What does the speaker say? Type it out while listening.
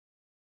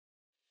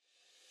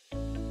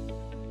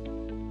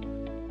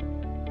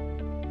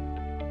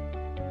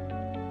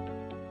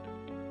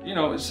you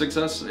know,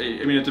 success, I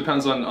mean, it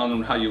depends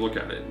on how you look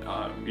at it.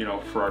 You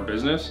know, for our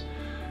business,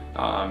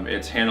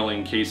 it's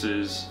handling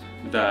cases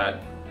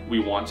that we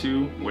want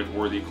to, with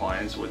worthy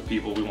clients, with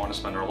people we want to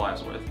spend our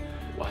lives with.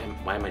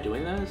 Why am I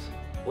doing this?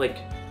 Like,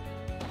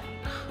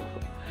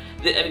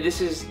 I mean, this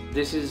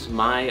is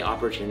my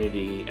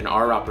opportunity and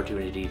our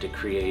opportunity to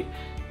create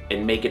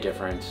and make a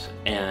difference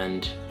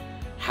and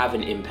have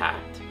an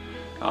impact.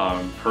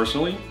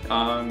 Personally,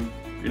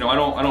 you know, I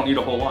don't need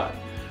a whole lot.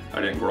 I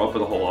didn't grow up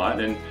with a whole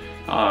lot, and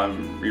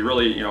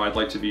really, you know, I'd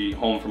like to be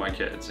home for my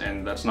kids,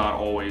 and that's not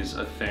always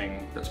a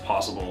thing that's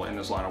possible in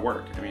this line of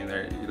work. I mean,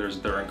 there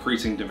are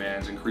increasing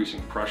demands,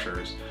 increasing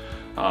pressures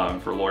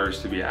for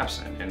lawyers to be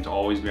absent and to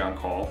always be on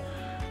call.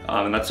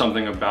 And that's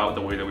something about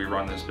the way that we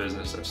run this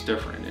business that's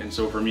different. And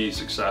so for me,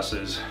 success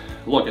is,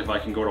 look, if I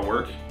can go to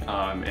work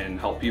and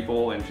help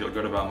people and feel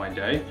good about my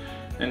day,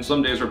 and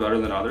some days are better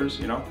than others,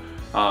 you know,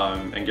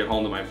 and get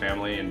home to my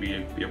family and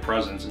be a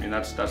presence, I mean,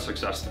 that's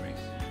success to me.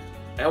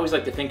 I always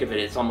like to think of it,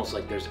 it's almost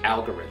like there's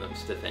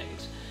algorithms to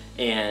things.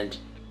 And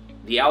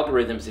the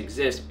algorithms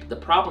exist, but the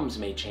problems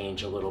may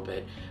change a little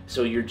bit.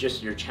 So your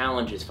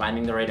challenge is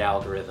finding the right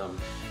algorithm,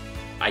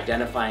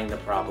 identifying the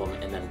problem,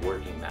 and then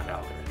working that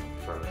algorithm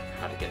for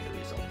how to get the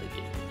result that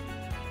you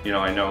need. You know,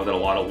 I know that a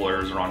lot of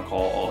lawyers are on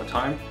call all the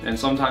time, and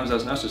sometimes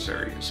that's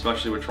necessary,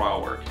 especially with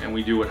trial work, and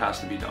we do what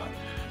has to be done.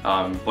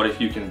 But if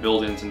you can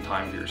build in some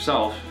time for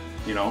yourself,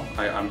 you know,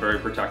 I'm very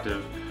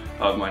protective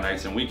of my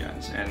nights and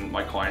weekends, and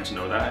my clients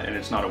know that, and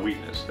it's not a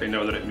weakness. They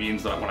know that it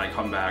means that when I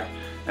come back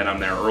and I'm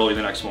there early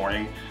the next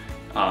morning,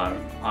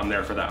 I'm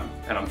there for them,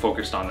 and I'm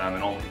focused on them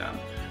and only them.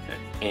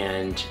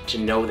 And to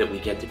know that we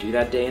get to do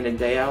that day in and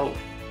day out,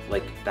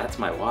 like, that's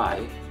my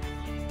why.